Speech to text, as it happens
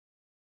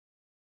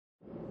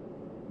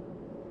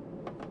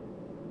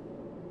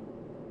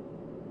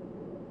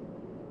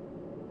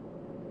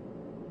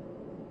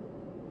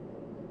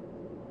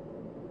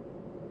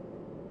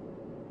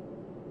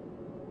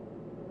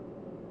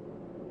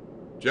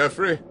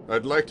Jeffrey,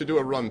 I'd like to do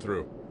a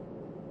run-through.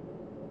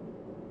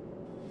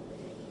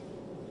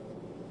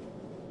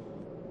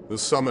 The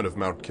summit of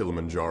Mount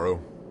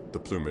Kilimanjaro, the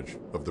plumage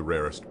of the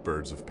rarest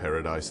birds of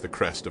paradise, the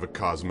crest of a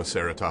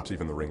cosmoceratops,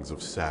 even the rings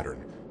of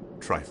Saturn.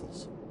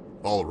 Trifles,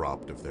 all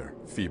robbed of their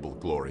feeble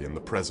glory in the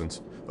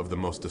presence of the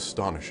most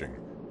astonishing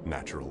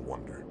natural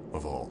wonder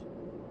of all.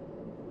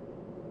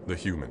 The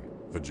human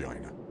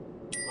vagina.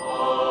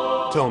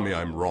 Tell me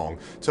I'm wrong.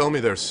 Tell me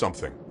there's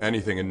something,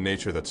 anything in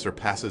nature that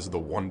surpasses the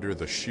wonder,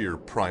 the sheer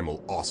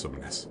primal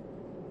awesomeness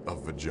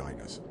of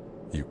vaginas.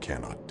 You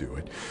cannot do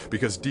it,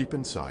 because deep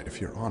inside,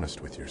 if you're honest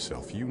with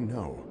yourself, you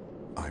know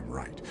I'm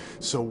right.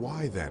 So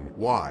why then,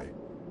 why,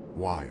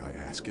 I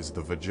ask, is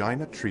the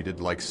vagina treated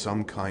like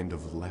some kind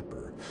of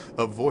leper?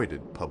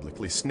 Avoided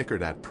publicly,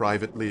 snickered at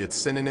privately, its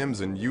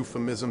synonyms and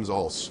euphemisms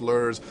all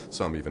slurs,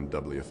 some even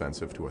doubly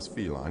offensive to us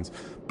felines,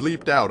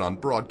 bleeped out on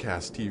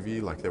broadcast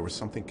TV like there was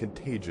something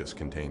contagious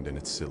contained in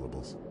its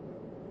syllables.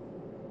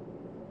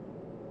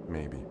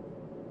 Maybe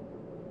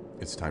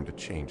it's time to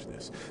change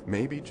this.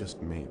 Maybe,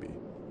 just maybe,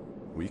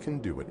 we can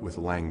do it with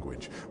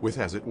language, with,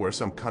 as it were,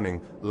 some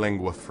cunning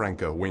lingua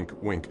franca, wink,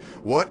 wink.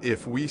 What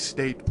if we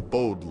state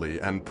boldly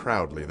and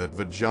proudly that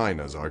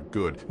vaginas are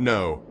good?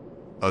 No,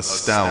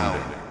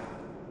 astounding.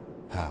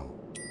 How?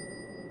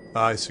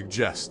 I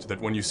suggest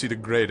that when you see the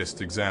greatest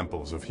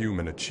examples of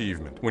human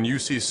achievement, when you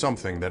see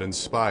something that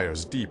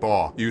inspires deep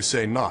awe, you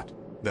say not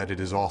that it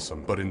is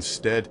awesome, but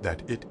instead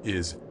that it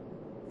is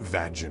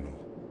vaginal.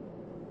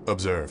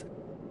 Observe.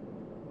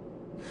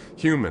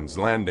 Humans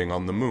landing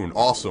on the moon,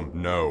 awesome,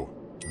 no.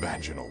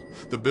 Vaginal.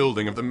 The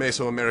building of the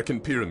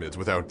Mesoamerican pyramids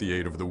without the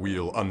aid of the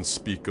wheel,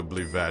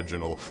 unspeakably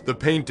vaginal. The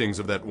paintings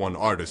of that one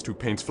artist who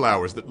paints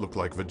flowers that look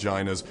like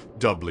vaginas,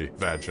 doubly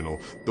vaginal.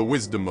 The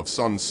wisdom of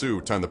Sun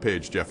Tzu, turn the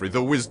page, Jeffrey,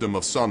 the wisdom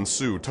of Sun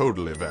Tzu,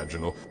 totally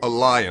vaginal. A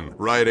lion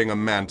riding a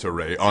manta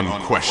ray,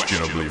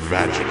 unquestionably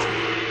vaginal.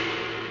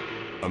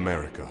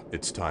 America,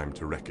 it's time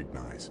to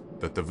recognize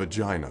that the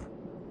vagina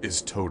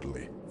is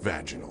totally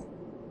vaginal.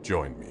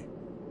 Join me.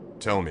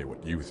 Tell me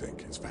what you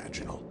think is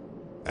vaginal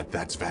at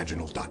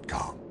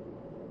thatsvaginal.com.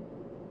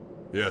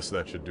 Yes,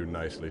 that should do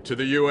nicely. To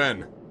the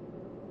UN!